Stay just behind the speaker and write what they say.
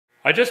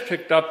I just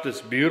picked up this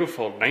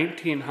beautiful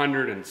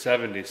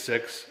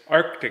 1976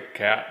 Arctic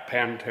Cat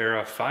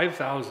Pantera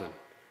 5000.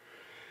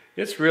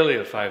 It's really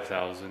a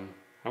 5000.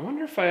 I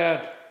wonder if I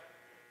had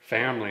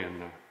family in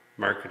the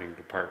marketing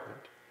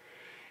department.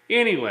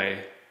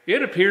 Anyway,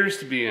 it appears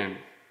to be in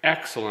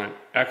excellent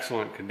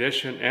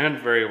condition and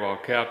very well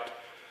kept,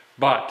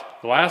 but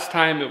the last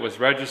time it was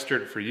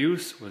registered for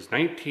use was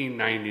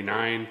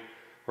 1999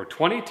 or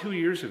 22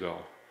 years ago.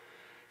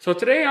 So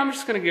today I'm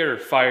just going to get her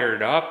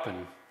fired up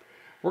and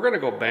we're going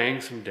to go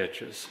bang some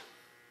ditches.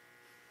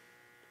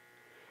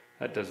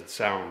 That doesn't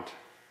sound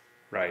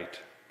right,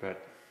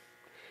 but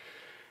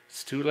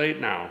it's too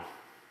late now.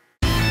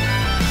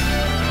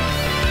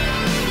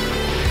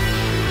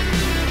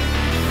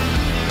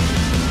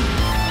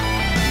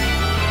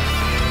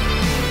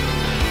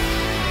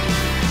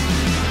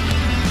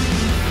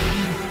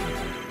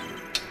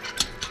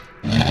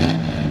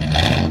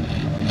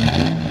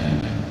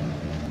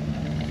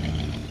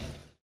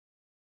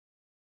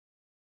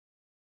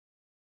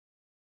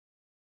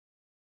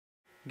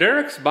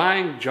 Derek's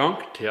Buying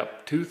Junk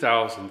Tip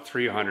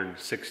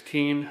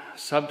 2316,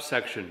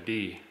 subsection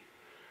D.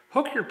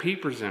 Hook your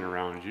peepers in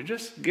around you.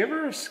 Just give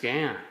her a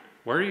scan.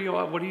 Where are you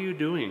at? What are you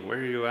doing? Where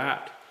are you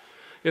at?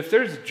 If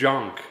there's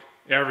junk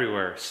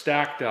everywhere,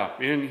 stacked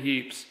up in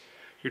heaps,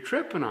 you're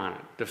tripping on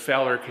it. The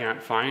feller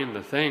can't find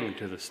the thing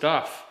to the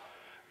stuff.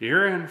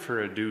 You're in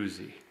for a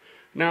doozy.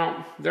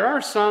 Now, there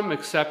are some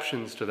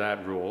exceptions to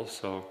that rule,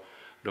 so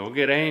don't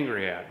get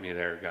angry at me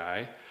there,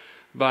 guy.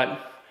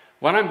 But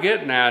what I'm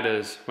getting at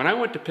is, when I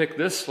went to pick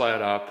this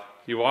sled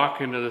up, you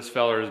walk into this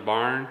feller's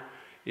barn,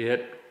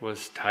 it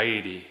was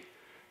tidy.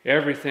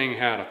 Everything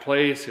had a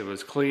place, it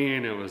was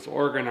clean, it was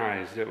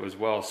organized, it was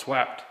well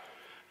swept.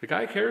 The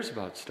guy cares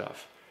about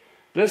stuff.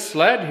 This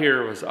sled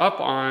here was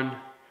up on,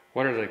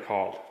 what are they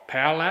called?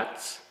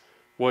 Pallets?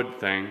 Wood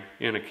thing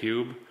in a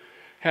cube.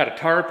 Had a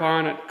tarp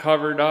on it,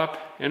 covered up,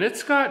 and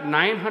it's got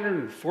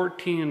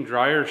 914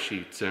 dryer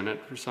sheets in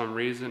it for some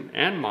reason,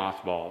 and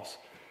mothballs.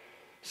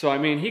 So, I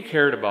mean, he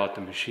cared about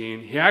the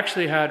machine. He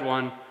actually had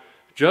one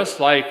just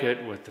like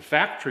it with the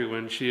factory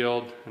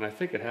windshield, and I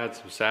think it had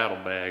some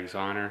saddlebags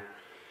on her.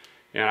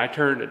 And I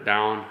turned it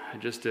down. I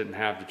just didn't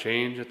have the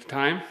change at the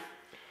time.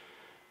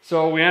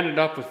 So we ended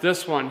up with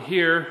this one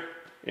here,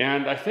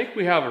 and I think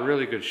we have a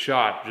really good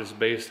shot just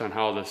based on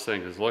how this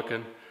thing is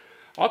looking.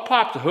 I'll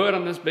pop the hood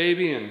on this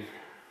baby and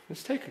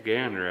let's take a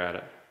gander at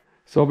it.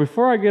 So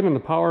before I get in the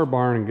power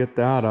barn and get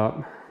that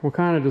up, we'll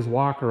kind of just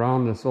walk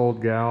around this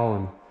old gal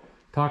and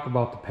talk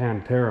about the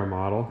Pantera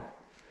model.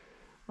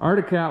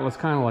 Arctic Cat was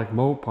kind of like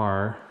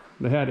Mopar.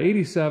 They had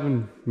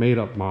 87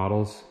 made-up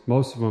models.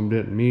 Most of them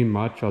didn't mean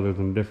much other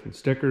than different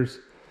stickers.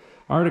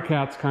 Arctic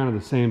Cat's kind of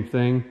the same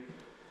thing.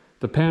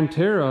 The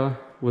Pantera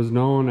was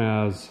known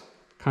as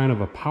kind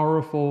of a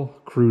powerful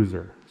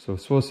cruiser. So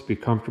it's supposed to be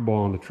comfortable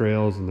on the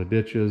trails and the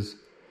ditches.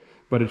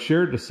 But it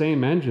shared the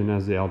same engine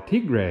as the El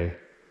Tigre,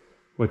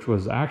 which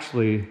was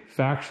actually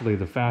factually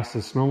the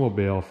fastest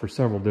snowmobile for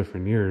several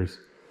different years.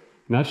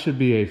 And that should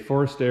be a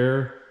forced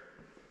air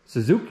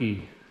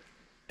Suzuki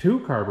 2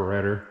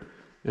 carburetor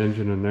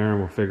engine in there, and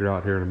we'll figure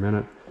out here in a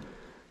minute.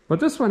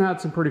 But this one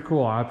had some pretty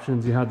cool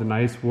options. You had the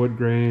nice wood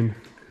grain,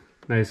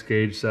 nice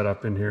gauge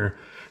setup in here.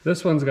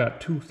 This one's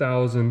got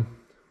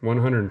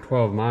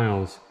 2,112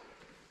 miles,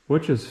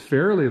 which is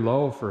fairly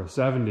low for a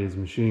 70s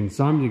machine.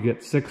 Some you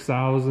get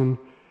 6,000,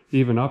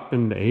 even up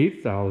into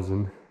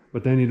 8,000,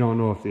 but then you don't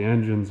know if the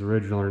engine's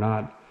original or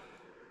not.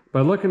 By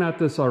looking at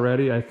this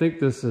already, I think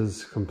this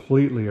is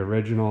completely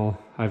original.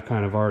 I've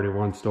kind of already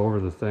onced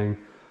over the thing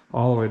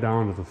all the way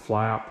down to the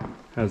flap.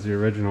 Has the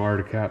original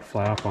Arctic Cat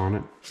flap on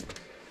it.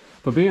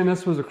 But being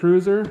this was a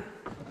cruiser,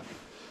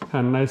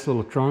 had a nice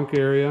little trunk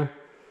area,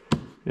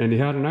 and you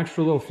had an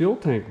extra little fuel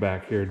tank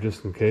back here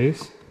just in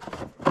case.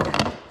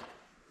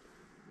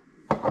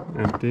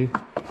 Empty.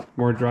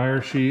 More dryer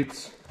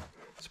sheets.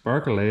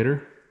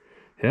 Sparkulator.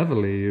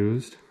 Heavily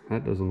used.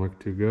 That doesn't look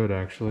too good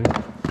actually.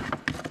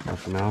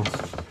 Nothing else.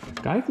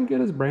 Guy can get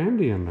his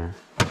brandy in there.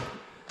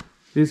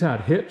 These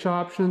had hitch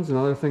options and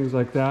other things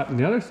like that. And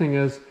the other thing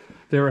is,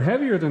 they were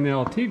heavier than the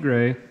El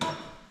Tigre,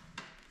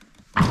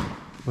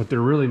 but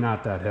they're really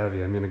not that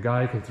heavy. I mean, a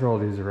guy can throw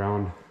these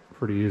around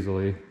pretty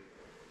easily.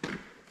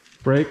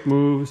 Brake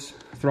moves,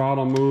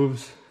 throttle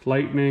moves,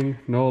 lightning,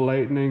 no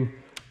lightning,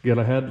 get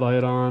a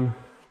headlight on.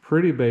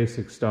 Pretty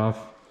basic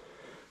stuff.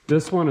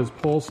 This one is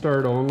pull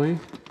start only,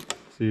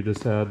 so you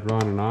just had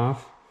on and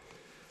off.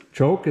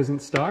 Choke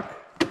isn't stuck.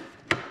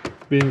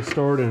 Being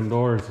stored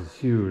indoors is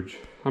huge.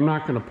 I'm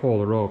not going to pull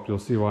the rope. You'll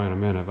see why in a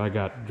minute. I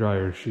got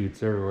dryer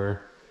sheets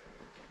everywhere.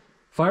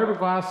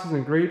 Fiberglass is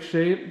in great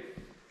shape.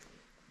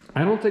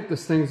 I don't think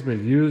this thing's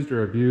been used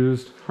or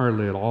abused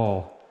hardly at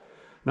all.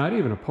 Not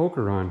even a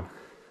poker run.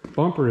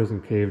 Bumper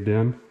isn't caved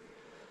in,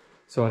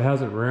 so it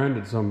hasn't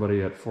rear-ended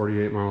somebody at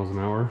 48 miles an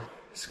hour.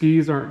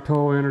 Skis aren't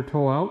toe in or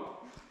toe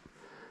out.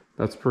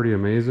 That's pretty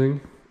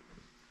amazing.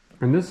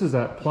 And this is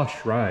that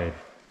plush ride.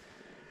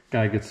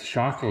 Guy gets the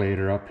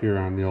shockulator up here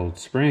on the old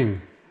spring.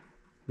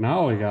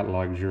 Now we got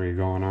luxury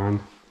going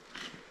on.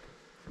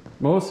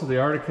 Most of the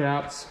Arctic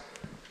Cats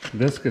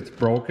this gets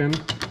broken,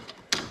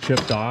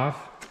 chipped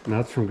off, and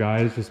that's from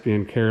guys just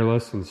being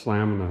careless and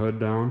slamming the hood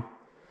down.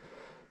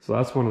 So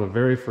that's one of the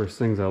very first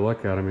things I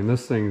look at. I mean,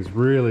 this thing's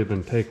really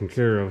been taken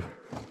care of.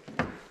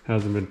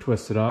 Hasn't been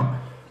twisted up.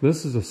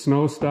 This is a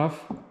snow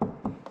stuff.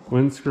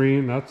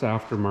 Windscreen, that's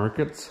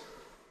aftermarkets.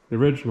 The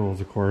originals,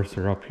 of course,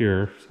 are up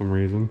here for some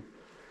reason.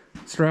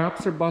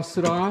 Straps are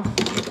busted off.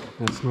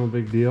 That's no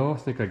big deal.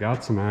 I think I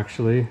got some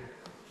actually.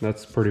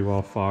 That's pretty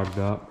well fogged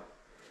up.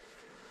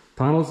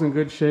 Tunnel's in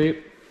good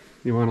shape.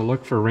 You want to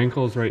look for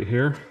wrinkles right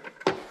here.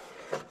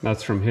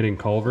 That's from hitting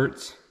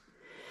culverts.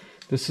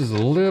 This is a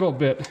little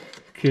bit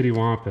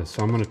kittywampus,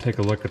 so I'm going to take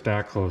a look at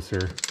that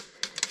closer.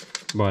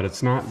 But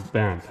it's not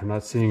bent. I'm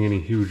not seeing any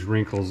huge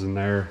wrinkles in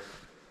there,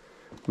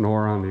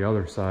 nor on the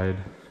other side.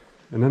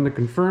 And then the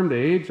confirmed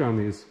age on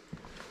these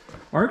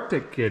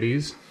Arctic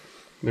kitties,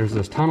 there's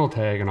this tunnel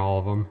tag in all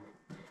of them.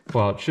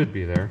 Well, it should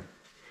be there.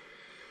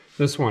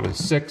 This one is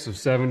 6 of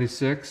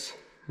 76,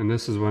 and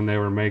this is when they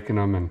were making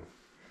them in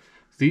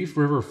Thief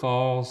River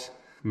Falls,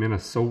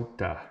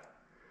 Minnesota.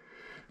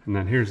 And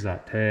then here's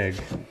that tag,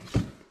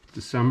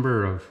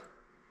 December of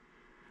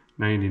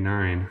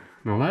 99.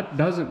 Now that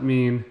doesn't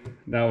mean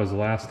that was the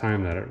last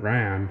time that it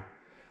ran.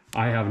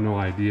 I have no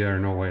idea or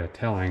no way of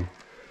telling,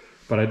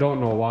 but I don't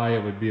know why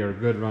it would be a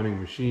good running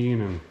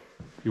machine and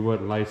you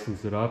wouldn't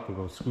license it up and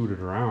go scoot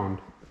it around,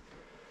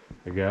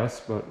 I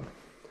guess, but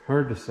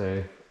hard to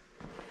say.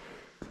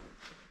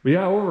 But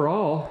yeah,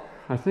 overall,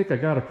 I think I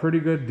got a pretty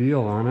good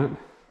deal on it.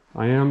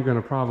 I am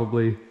gonna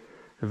probably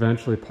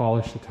eventually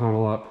polish the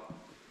tunnel up,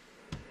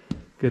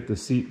 get the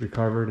seat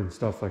recovered and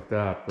stuff like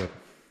that, but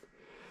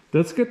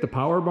let's get the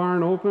power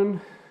barn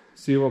open,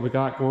 see what we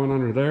got going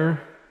under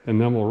there, and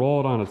then we'll roll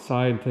it on its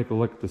side and take a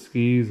look at the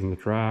skis and the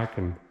track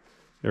and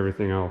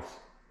everything else.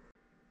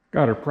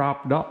 Got her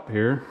propped up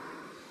here.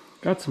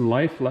 Got some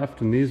life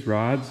left in these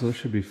rods, those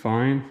should be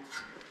fine.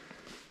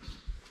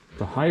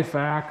 The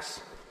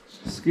Hyfax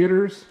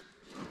skidders,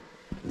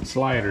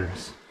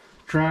 sliders,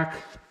 track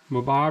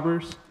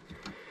bobbers.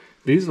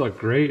 These look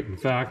great. In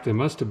fact, they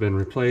must have been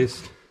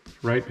replaced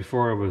right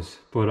before it was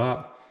put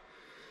up.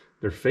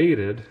 They're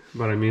faded,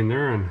 but I mean,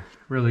 they're in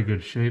really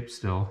good shape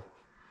still.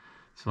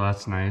 So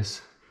that's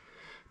nice.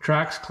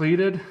 Track's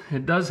cleated.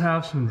 It does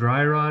have some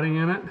dry rotting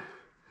in it,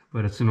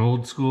 but it's an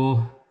old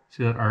school.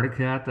 See that Arctic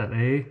Cat, that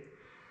A?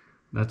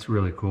 That's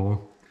really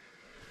cool.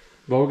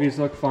 Bogies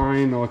look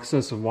fine, no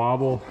excessive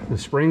wobble. The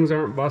springs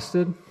aren't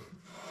busted.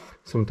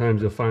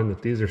 Sometimes you'll find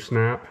that these are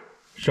snapped.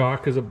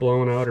 Shock isn't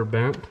blown out or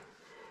bent.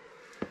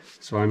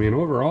 So I mean,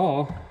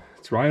 overall,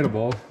 it's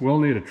rideable. We'll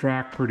need a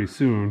track pretty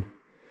soon.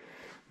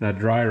 That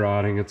dry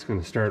rotting, it's going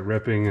to start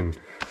ripping and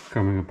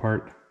coming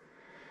apart.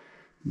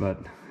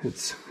 But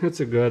it's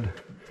a good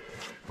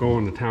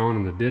going to town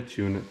in the ditch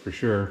unit for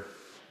sure.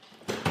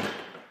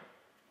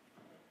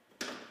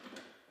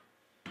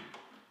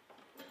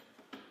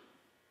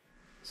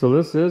 So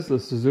this is the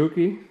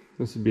Suzuki.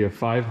 This would be a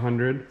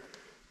 500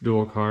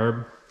 dual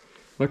carb.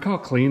 Look how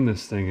clean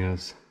this thing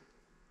is.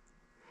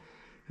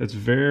 It's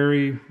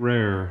very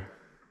rare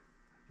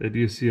that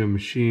you see a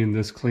machine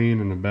this clean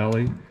in the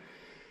belly.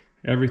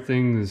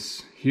 Everything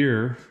is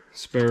here,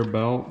 spare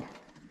belt.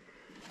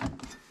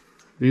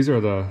 These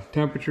are the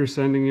temperature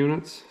sending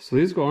units. So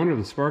these go under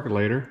the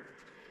sparkulator.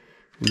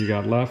 And you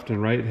got left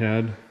and right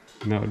head,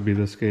 and that would be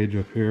this gauge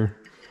up here.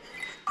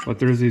 But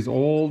there's these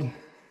old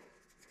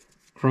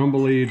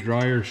crumbly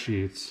dryer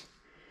sheets.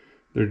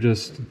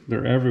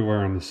 They're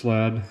everywhere on the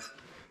sled. In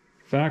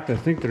fact, I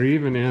think they're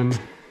even in,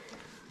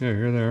 yeah,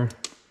 here they are.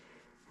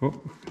 Oh,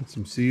 got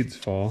some seeds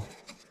fall.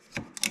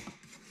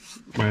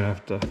 Might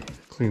have to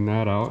clean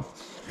that out.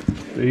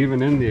 They're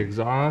even in the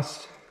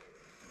exhaust.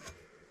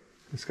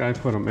 This guy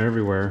put them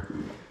everywhere.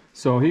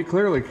 So he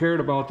clearly cared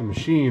about the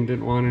machine,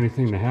 didn't want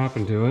anything to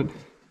happen to it.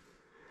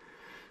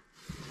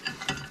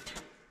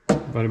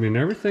 But I mean,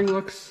 everything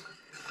looks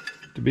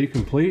to be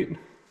complete.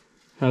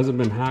 Hasn't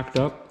been hacked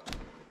up.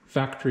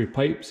 Factory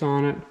pipes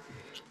on it.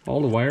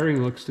 All the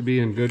wiring looks to be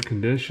in good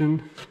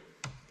condition.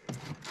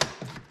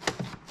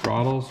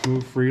 Throttles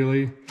move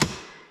freely.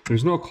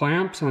 There's no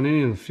clamps on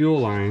any of the fuel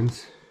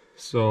lines.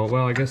 So,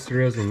 well, I guess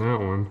there is on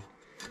that one.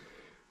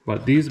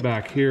 But these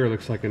back here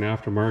looks like an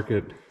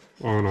aftermarket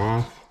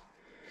on-off.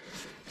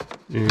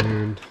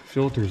 And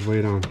filters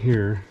way down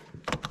here.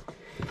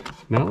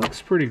 That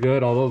looks pretty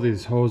good, although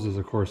these hoses,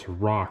 of course, are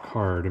rock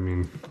hard. I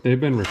mean, they've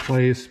been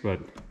replaced, but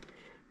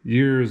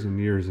years and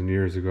years and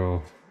years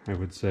ago, I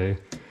would say.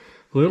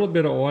 A little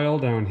bit of oil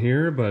down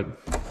here, but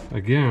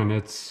again,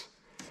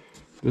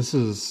 this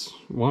is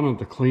one of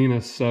the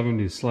cleanest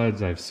 70s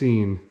sleds I've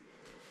seen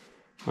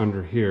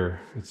under here.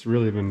 It's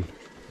really been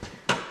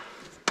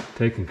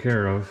taken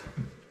care of.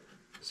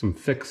 Some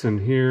fixing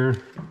here.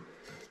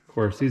 Of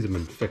course, these have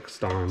been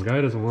fixed on.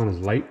 Guy doesn't want his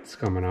lights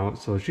coming out,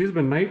 so she's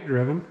been night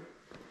driven.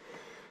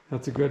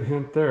 That's a good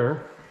hint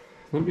there.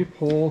 Let me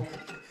pull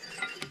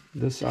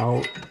this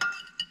out.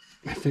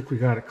 I think we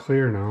got it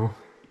clear now.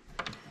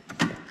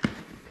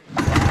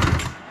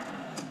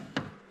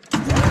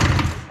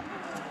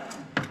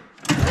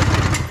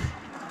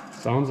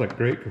 Sounds like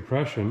great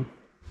compression.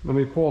 Let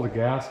me pull the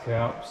gas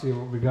cap, see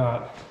what we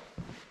got.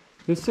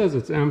 This says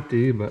it's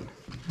empty, but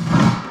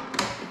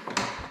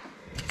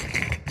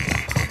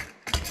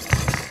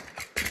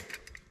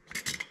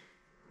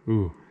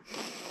ooh.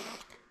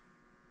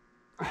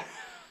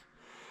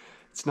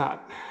 It's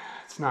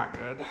not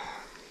good.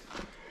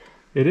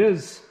 It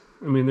is,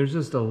 I mean, there's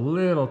just a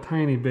little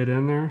tiny bit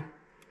in there,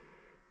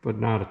 but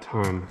not a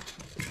ton.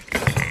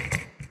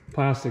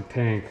 Plastic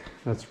tank,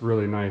 that's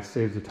really nice,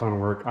 saves a ton of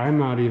work. I'm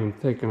not even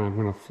thinking I'm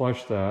gonna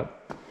flush that,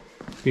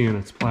 being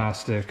it's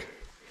plastic.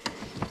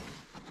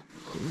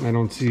 I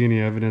don't see any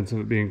evidence of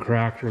it being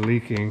cracked or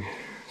leaking.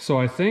 So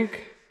I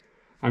think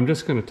I'm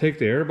just gonna take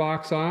the air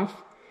box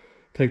off,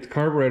 take the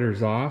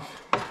carburetors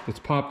off, let's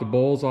pop the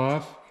bowls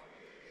off,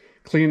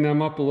 clean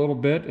them up a little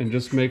bit, and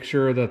just make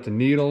sure that the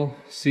needle,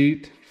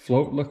 seat,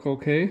 float look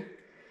okay.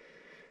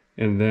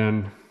 And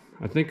then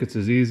I think it's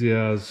as easy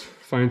as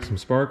find some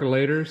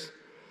sparkulators,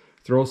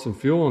 throw some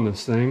fuel in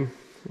this thing,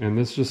 and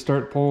let's just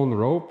start pulling the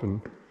rope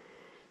and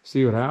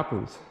see what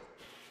happens.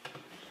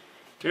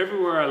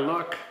 Everywhere I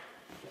look,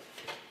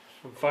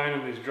 I'm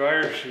finding these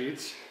dryer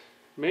sheets.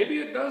 Maybe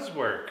it does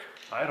work.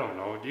 I don't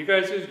know. Do you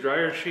guys use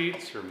dryer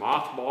sheets or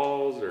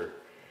mothballs or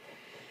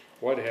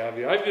what have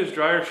you? I've used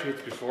dryer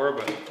sheets before,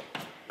 but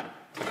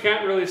I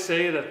can't really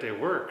say that they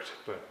worked,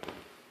 but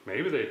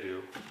maybe they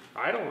do.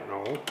 I don't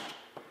know.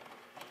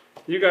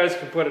 You guys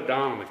can put it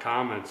down in the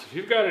comments. If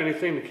you've got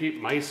anything to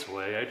keep mice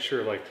away, I'd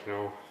sure like to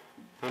know.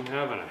 I'm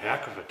having a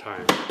heck of a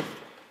time.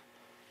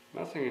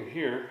 Nothing in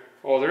here.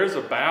 Oh, there's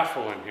a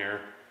baffle in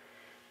here.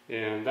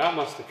 And that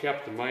must have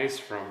kept the mice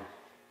from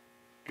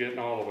getting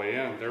all the way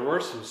in. There were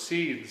some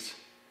seeds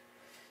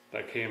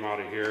that came out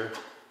of here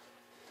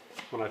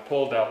when I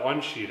pulled that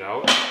one sheet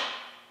out.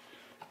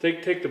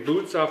 Take the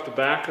boots off the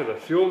back of the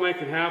fuel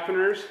making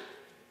happeners,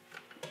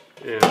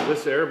 and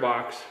this air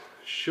box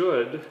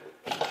should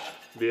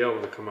be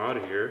able to come out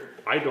of here.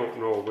 I don't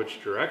know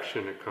which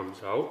direction it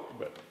comes out,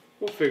 but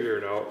we'll figure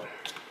it out.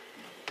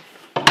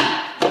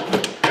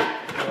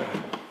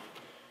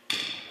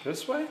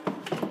 This way?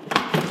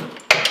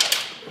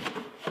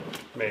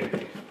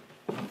 Maybe.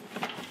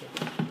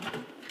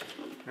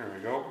 There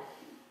we go.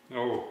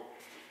 Oh,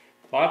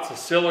 lots of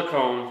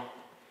silicone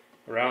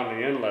around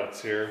the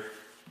inlets here.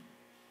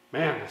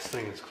 Man, this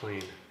thing is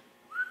clean.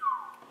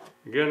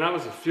 Again, that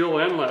was a fuel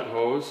inlet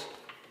hose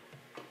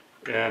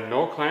and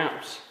no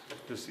clamps.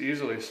 Just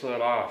easily slid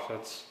off.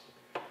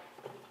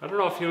 I don't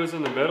know if he was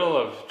in the middle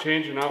of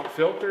changing out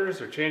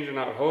filters or changing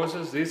out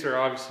hoses. These are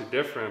obviously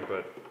different,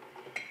 but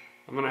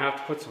I'm gonna have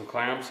to put some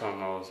clamps on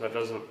those. That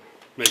doesn't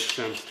make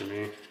sense to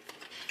me.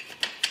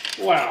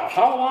 Wow,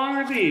 how long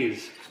are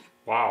these?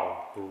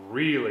 Wow,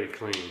 really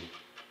clean.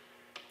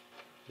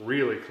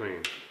 Really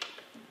clean.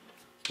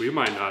 We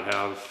might not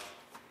have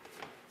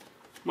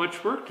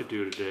much work to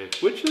do today,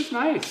 which is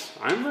nice.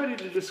 I'm ready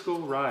to just go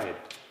ride.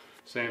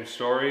 Same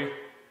story.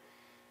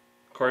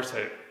 Of course,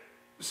 they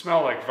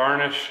smell like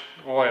varnish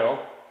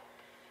oil,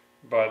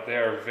 but they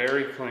are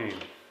very clean.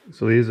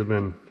 So these have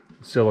been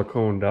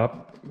siliconed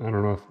up. I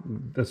don't know if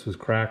this was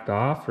cracked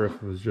off or if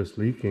it was just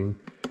leaking.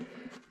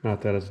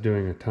 Not that it's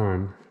doing a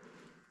ton.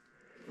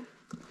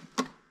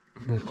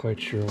 I'm not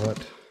quite sure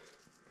what.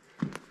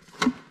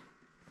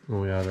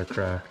 Oh yeah, they're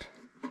cracked.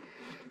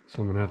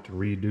 So I'm gonna have to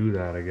redo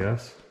that, I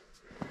guess.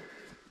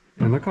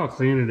 And look how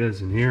clean it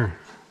is in here.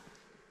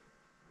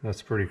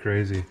 That's pretty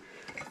crazy.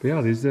 But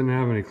yeah, these didn't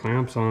have any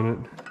clamps on it.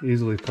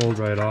 Easily pulled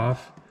right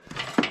off.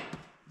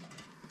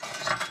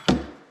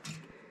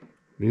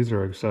 These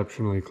are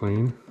exceptionally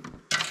clean.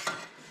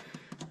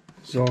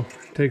 So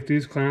take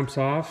these clamps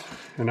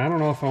off, and I don't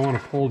know if I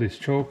want to pull these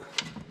choke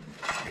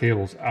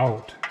cables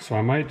out. So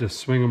I might just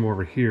swing them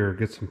over here,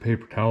 get some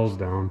paper towels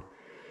down,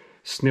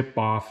 snip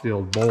off the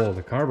old bowl of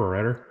the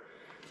carburetor.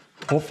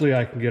 Hopefully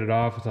I can get it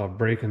off without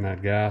breaking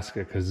that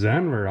gasket, because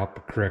then we're up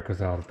a creek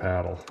without a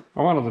paddle.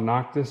 I wanted to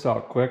knock this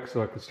out quick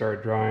so I could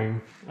start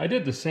drying. I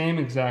did the same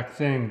exact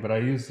thing, but I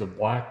used the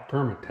black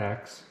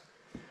Permatex.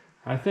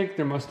 I think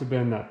there must have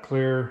been that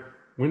clear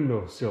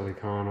window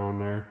silicone on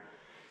there,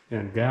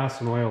 and gas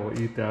and oil will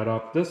eat that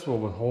up. This will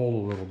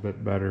withhold a little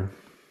bit better.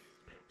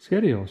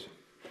 Skiddios.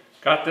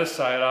 Got this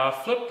side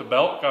off, flipped the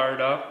belt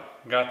guard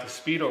up, got the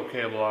speedo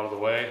cable out of the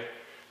way.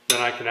 Then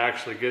I can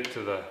actually get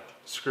to the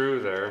screw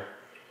there.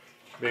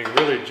 Being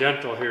really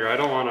gentle here, I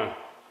don't want to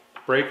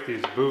break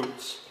these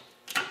boots.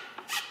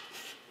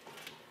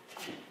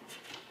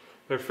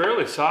 They're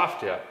fairly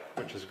soft yet,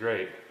 which is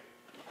great.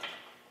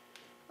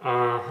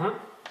 Uh-huh.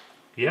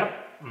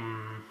 Yep.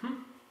 Mm-hmm.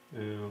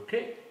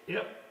 Okay.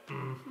 Yep.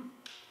 Mm-hmm.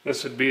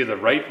 This would be the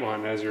right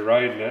one as you're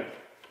riding it.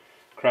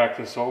 Crack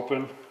this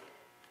open.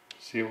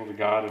 See what we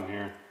got in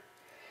here.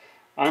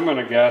 I'm going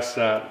to guess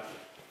that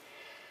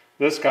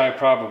this guy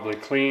probably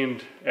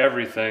cleaned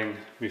everything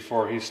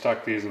before he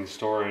stuck these in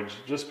storage,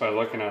 just by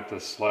looking at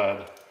this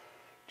sled.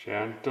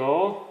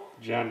 Gentle,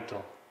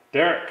 gentle.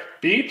 Derek,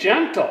 be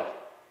gentle.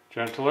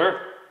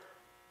 Gentler.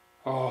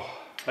 Oh,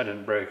 I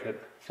didn't break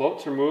it.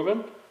 Floats are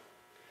moving.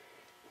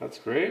 That's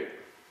great.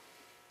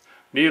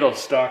 Needle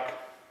stuck.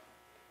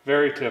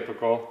 Very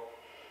typical.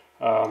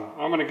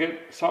 I'm going to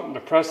get something to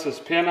press this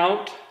pin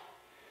out,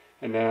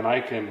 and then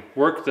I can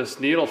work this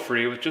needle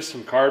free with just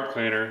some carb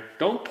cleaner.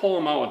 Don't pull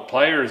them out with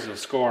pliers to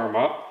score them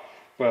up,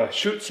 but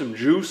shoot some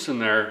juice in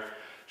there.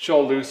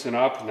 She'll loosen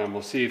up, and then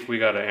we'll see if we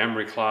got to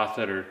emery cloth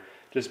it or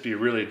just be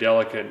really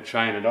delicate and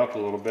shine it up a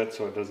little bit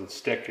so it doesn't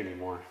stick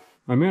anymore.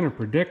 I'm in a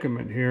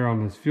predicament here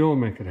on this fuel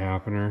make it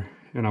happener,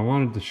 and I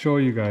wanted to show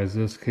you guys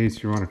this in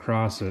case you run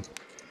across it.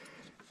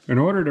 In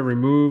order to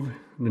remove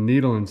the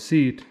needle and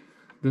seat,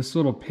 this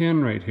little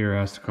pin right here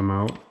has to come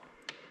out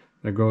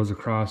that goes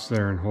across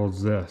there and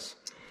holds this.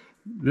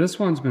 This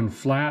one's been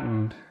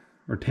flattened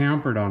or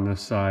tampered on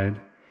this side,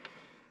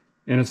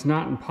 and it's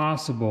not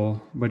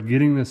impossible, but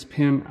getting this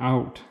pin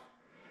out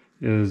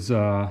is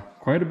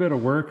quite a bit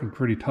of work and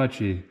pretty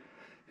touchy.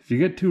 If you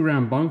get too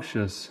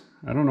rambunctious,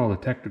 I don't know the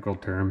technical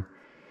term,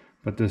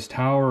 but this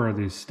tower or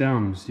these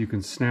stems, you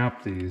can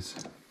snap these.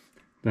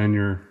 Then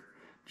you're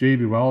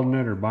JB welding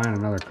it or buying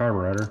another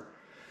carburetor.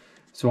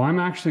 So I'm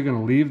actually going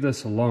to leave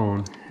this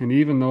alone, and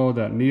even though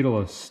that needle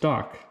is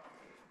stuck,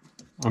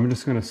 I'm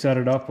just going to set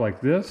it up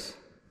like this,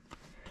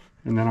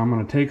 and then I'm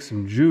going to take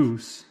some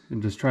juice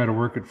and just try to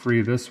work it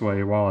free this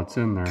way while it's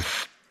in there.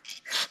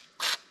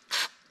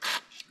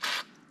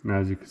 And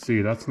as you can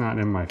see, that's not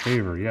in my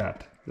favor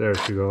yet. There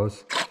she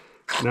goes.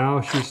 Now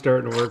she's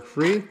starting to work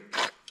free.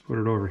 Put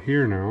it over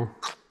here now.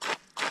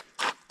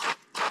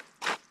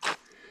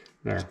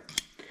 There.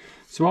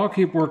 So I'll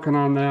keep working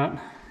on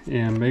that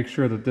and make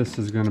sure that this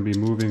is going to be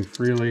moving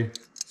freely.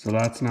 So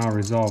that's now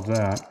resolved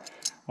that.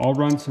 I'll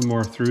run some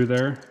more through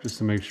there just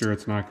to make sure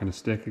it's not going to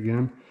stick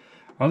again.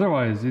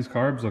 Otherwise, these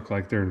carbs look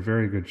like they're in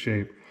very good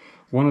shape.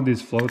 One of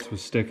these floats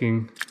was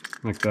sticking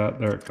like that.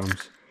 There it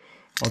comes.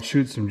 I'll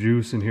shoot some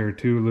juice in here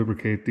too,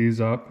 lubricate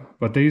these up.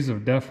 But these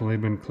have definitely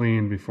been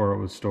cleaned before it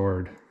was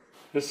stored.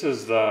 This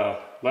is the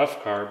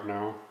left carb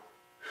now.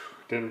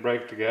 Didn't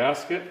break the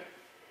gasket.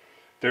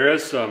 There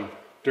is some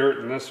dirt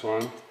in this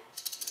one.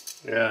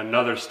 Yeah,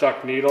 another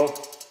stuck needle.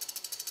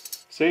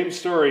 Same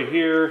story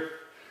here.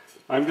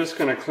 I'm just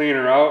going to clean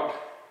her out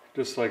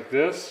just like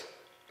this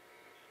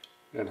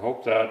and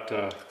hope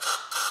that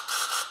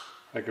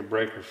I can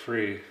break her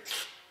free.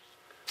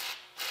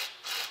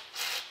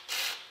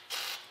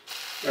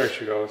 There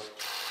she goes.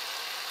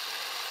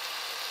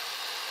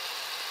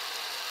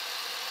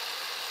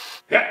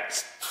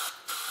 Yes.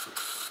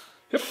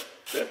 Yep.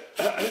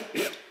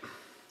 Yep.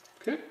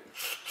 Okay.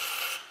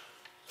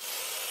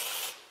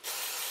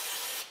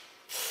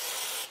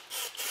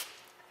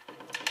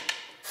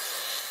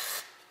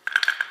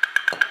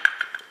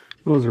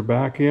 Those are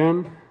back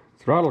in.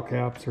 Throttle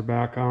caps are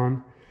back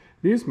on.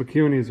 These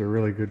McCuneys are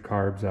really good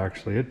carbs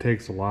actually. It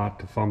takes a lot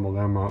to fumble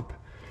them up.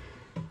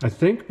 I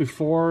think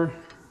before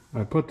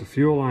I put the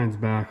fuel lines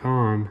back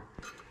on,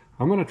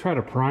 I'm going to try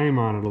to prime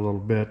on it a little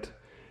bit,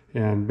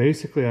 and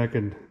basically I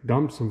can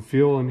dump some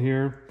fuel in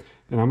here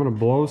and I'm going to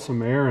blow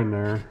some air in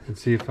there and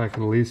see if I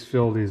can at least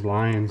fill these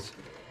lines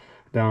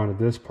down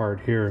to this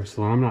part here,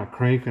 so I'm not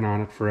cranking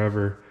on it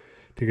forever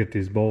to get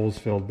these bowls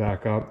filled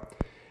back up.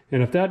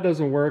 And if that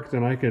doesn't work,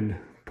 then I could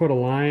put a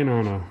line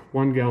on a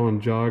 1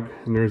 gallon jug,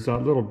 and there's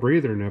that little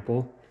breather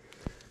nipple,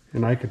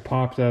 and I could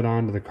pop that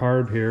onto the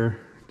carb here,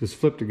 just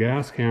flip the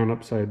gas can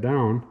upside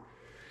down,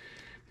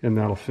 and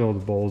that'll fill the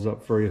bowls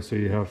up for you so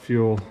you have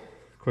fuel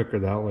quicker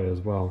that way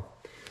as well.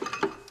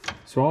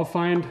 So I'll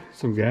find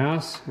some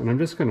gas, and I'm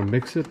just going to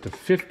mix it to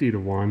 50 to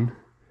 1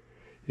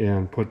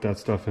 and put that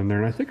stuff in there.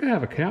 And I think I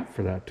have a cap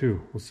for that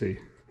too. We'll see.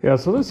 Yeah,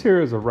 so this here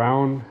is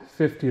around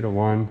 50 to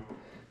 1.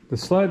 The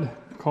sled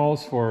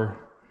calls for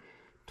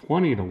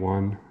 20 to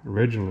 1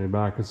 originally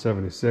back in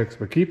 76,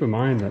 but keep in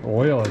mind that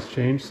oil has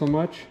changed so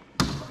much,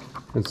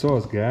 and so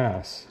has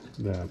gas,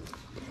 that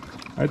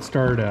I'd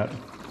start at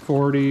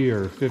 40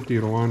 or 50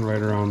 to 1,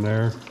 right around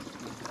there.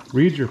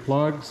 Read your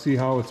plug, see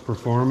how it's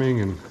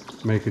performing, and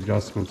make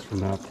adjustments from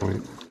that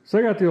point. So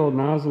I got the old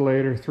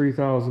Nozzolator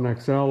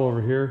 3000 XL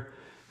over here,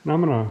 and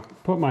I'm gonna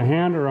put my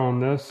hand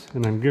around this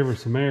and then give her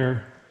some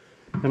air,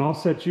 and I'll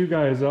set you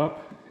guys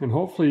up, and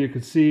hopefully you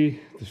can see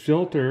the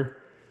filter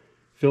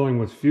filling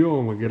with fuel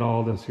and we'll get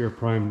all this here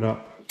primed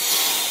up.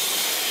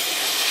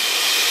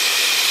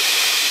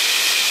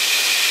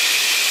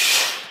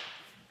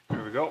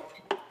 There we go.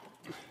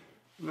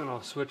 And then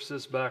I'll switch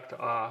this back to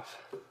off.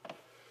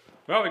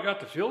 Well, we got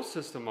the fuel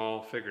system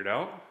all figured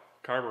out.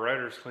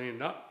 Carburetor's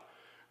cleaned up.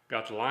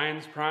 Got the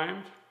lines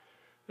primed.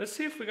 Let's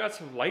see if we got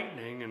some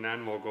lightning, and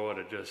then we'll go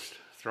to just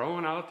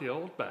throwing out the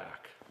old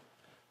back.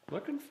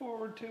 Looking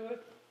forward to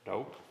it.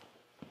 Nope.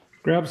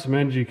 Grab some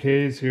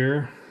NGKs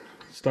here.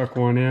 Stuck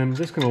one in.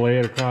 Just going to lay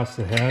it across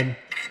the head.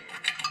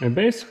 And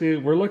basically,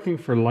 we're looking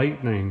for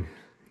lightning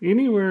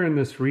anywhere in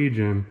this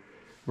region.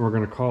 And we're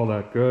going to call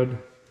that good.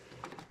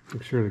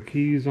 Make sure the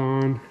key's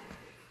on.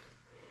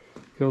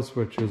 Kill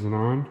switch isn't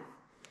on.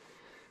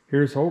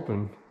 Here's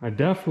hoping. I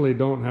definitely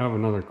don't have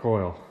another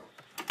coil.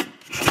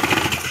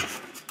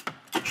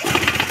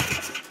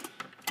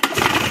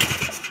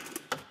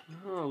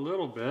 Oh, a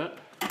little bit.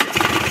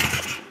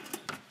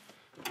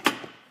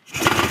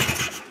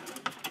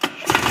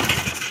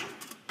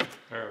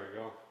 There we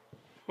go.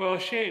 Well, Well,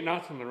 she ain't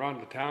nothing to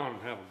run to town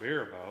and have a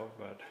beer about,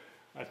 but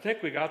I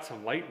think we got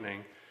some lightning.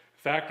 In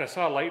fact, I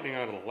saw lightning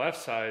out of the left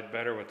side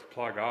better with the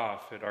plug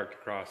off. It arced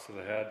across to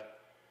the head.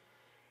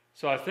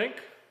 So I think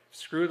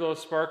screw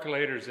those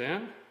sparkulators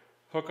in,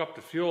 hook up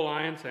the fuel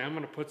lines. I'm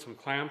going to put some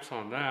clamps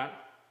on that.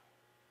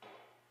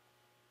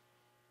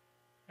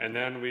 And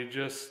then we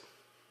just,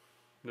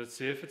 let's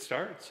see if it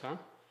starts, huh?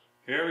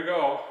 Here we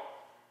go.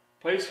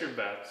 Place your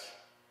bets.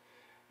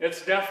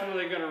 It's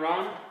definitely going to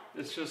run.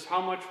 It's just how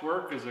much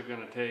work is it going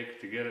to take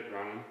to get it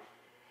running.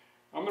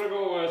 I'm going to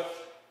go with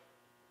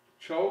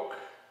choke.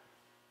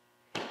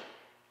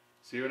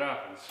 See what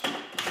happens.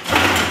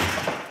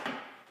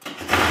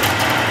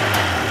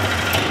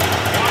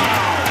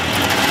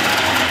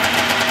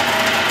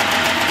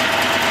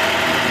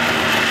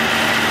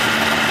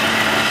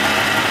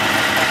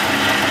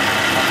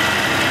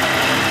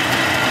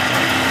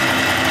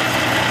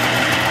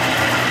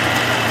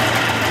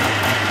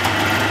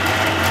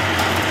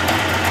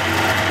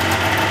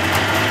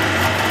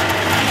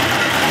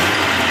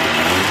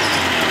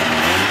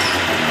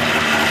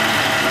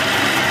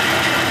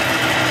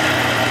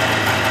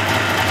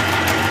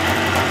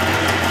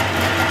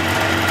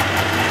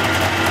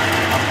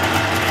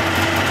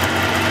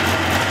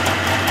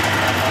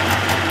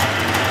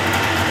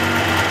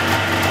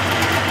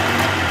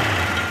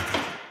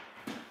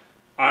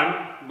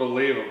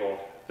 Unbelievable.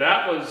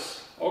 That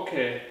was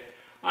okay.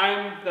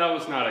 That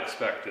was not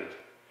expected.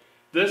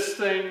 This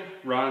thing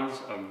runs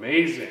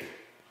amazing.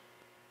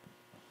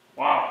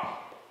 Wow.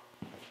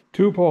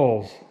 2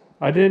 poles.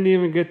 I didn't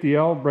even get the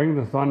yell, bring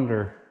the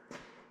thunder.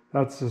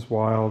 That's just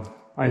wild.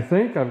 I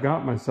think I've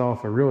got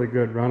myself a really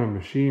good running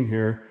machine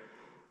here.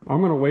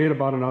 I'm gonna wait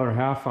about another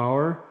half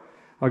hour.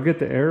 I'll get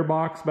the air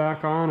box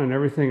back on and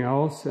everything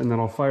else, and then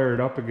I'll fire it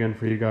up again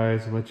for you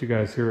guys and let you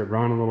guys hear it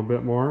run a little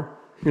bit more.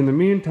 In the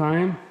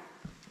meantime,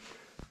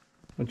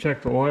 I'll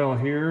check the oil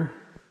here,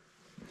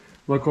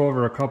 look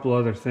over a couple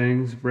other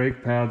things.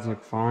 Brake pads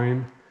look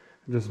fine.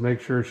 Just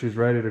make sure she's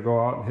ready to go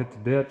out and hit the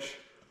ditch.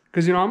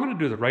 Because, you know, I'm going to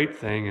do the right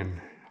thing,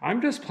 and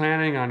I'm just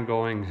planning on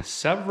going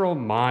several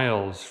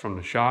miles from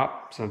the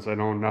shop since I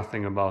know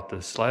nothing about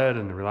this sled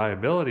and the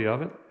reliability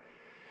of it,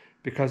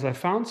 because I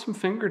found some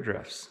finger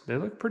drifts. They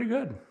look pretty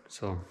good,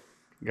 so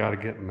got to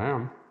get in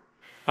them.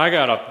 I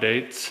got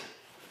updates.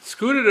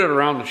 Scooted it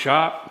around the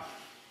shop,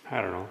 I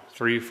don't know,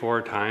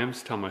 3-4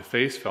 times till my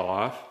face fell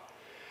off.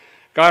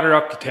 Got her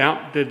up to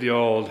temp, did the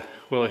old,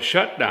 will it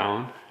shut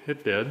down?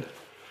 It did.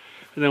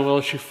 And then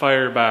will she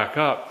fire back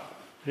up?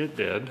 It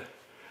did.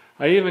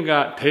 I even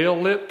got tail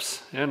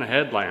lips and a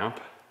headlamp.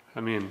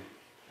 I mean,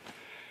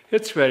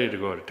 it's ready to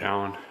go to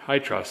town. I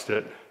trust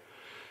it.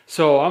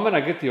 So I'm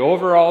gonna get the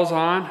overalls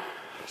on,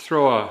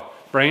 throw a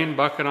brain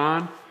bucket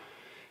on,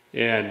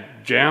 and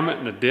jam it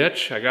in the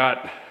ditch. I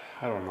got,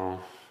 I don't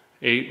know,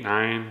 8,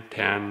 9,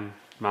 10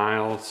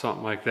 miles,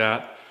 something like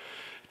that.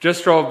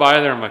 Just drove by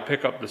there in my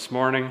pickup this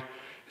morning.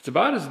 It's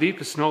about as deep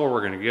as snow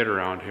we're gonna get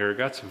around here.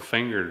 Got some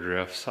finger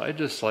drifts. I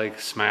just like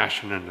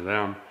smashing into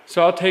them.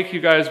 So I'll take you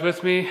guys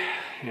with me,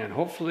 and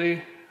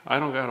hopefully I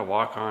don't gotta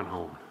walk on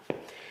home.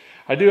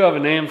 I do have a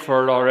name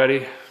for it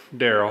already,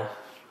 Daryl,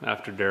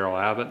 after Daryl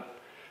Abbott,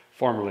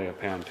 formerly a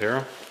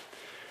Pantera.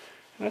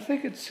 And I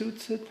think it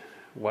suits it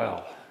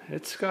well.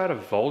 It's got a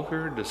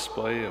vulgar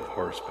display of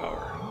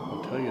horsepower,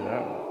 I'll tell you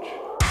that much.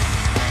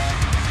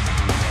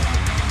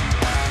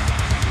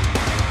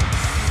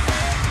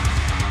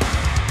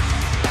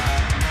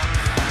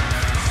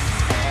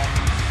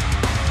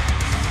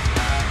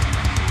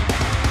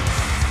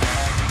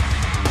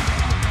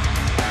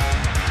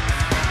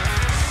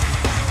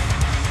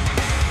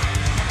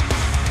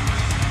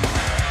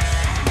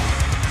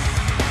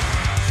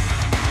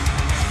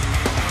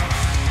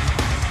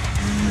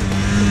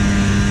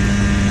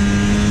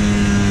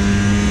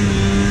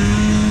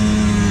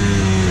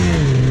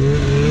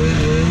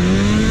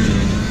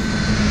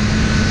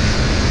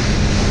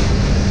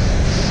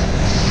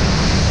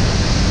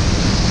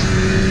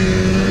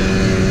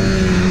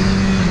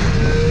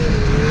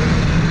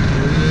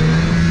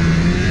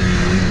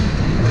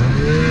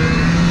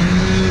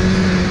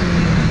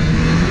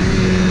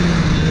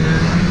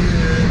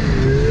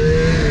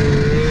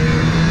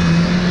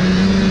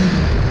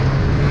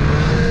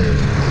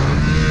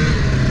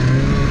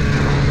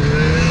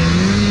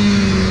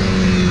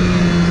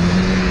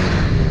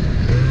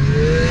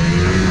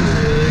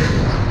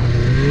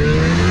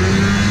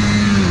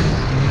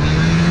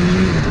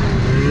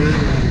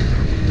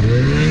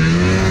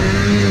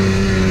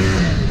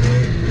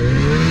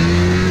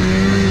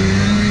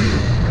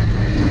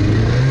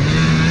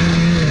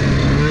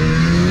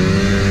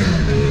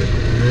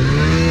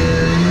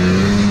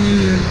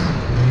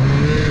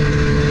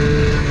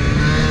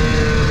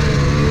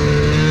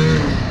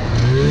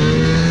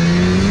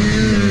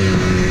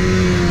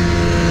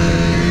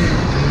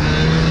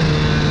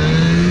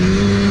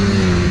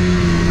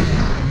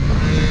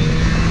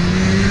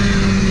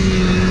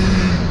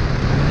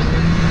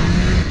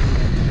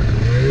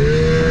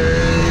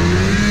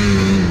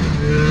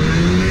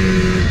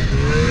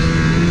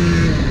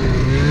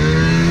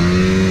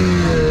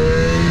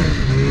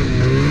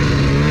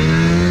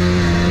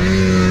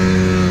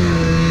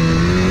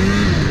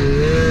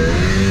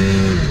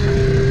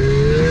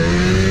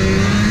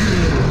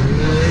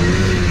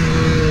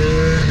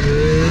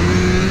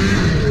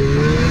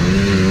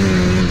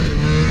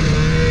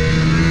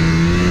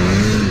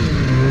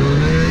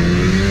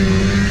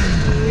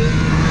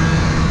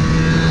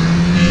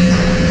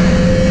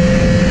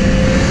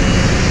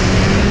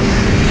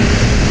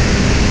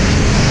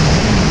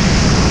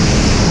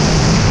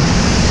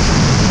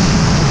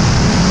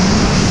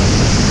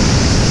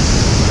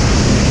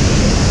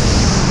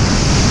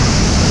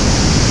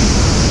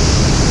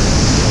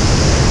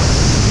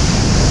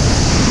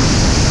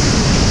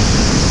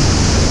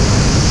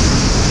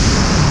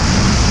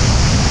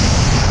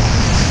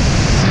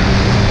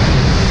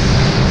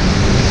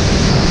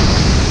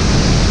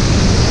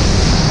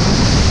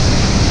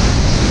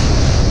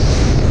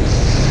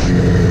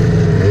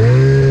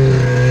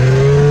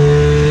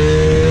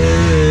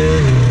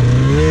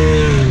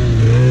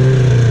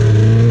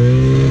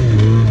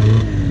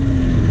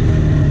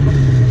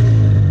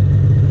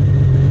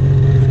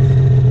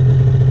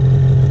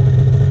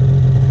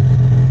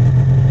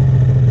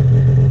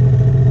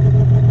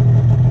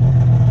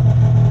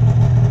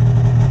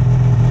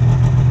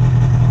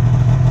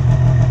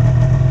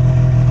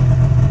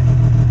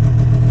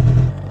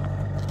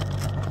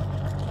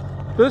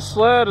 This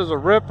sled is a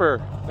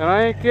ripper, and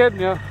I ain't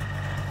kidding you.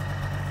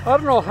 I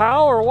don't know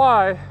how or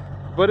why,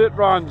 but it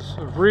runs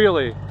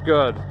really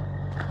good.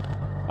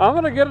 I'm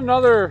gonna get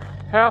another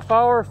half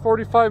hour,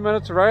 45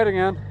 minutes of riding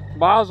in.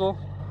 Mazel.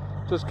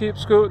 Just keep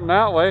scooting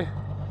that way.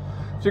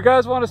 If you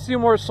guys want to see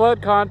more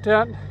sled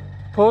content,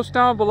 post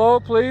down below,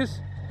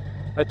 please.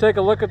 I take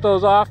a look at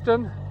those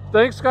often.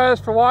 Thanks guys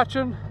for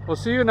watching. We'll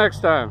see you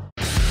next time.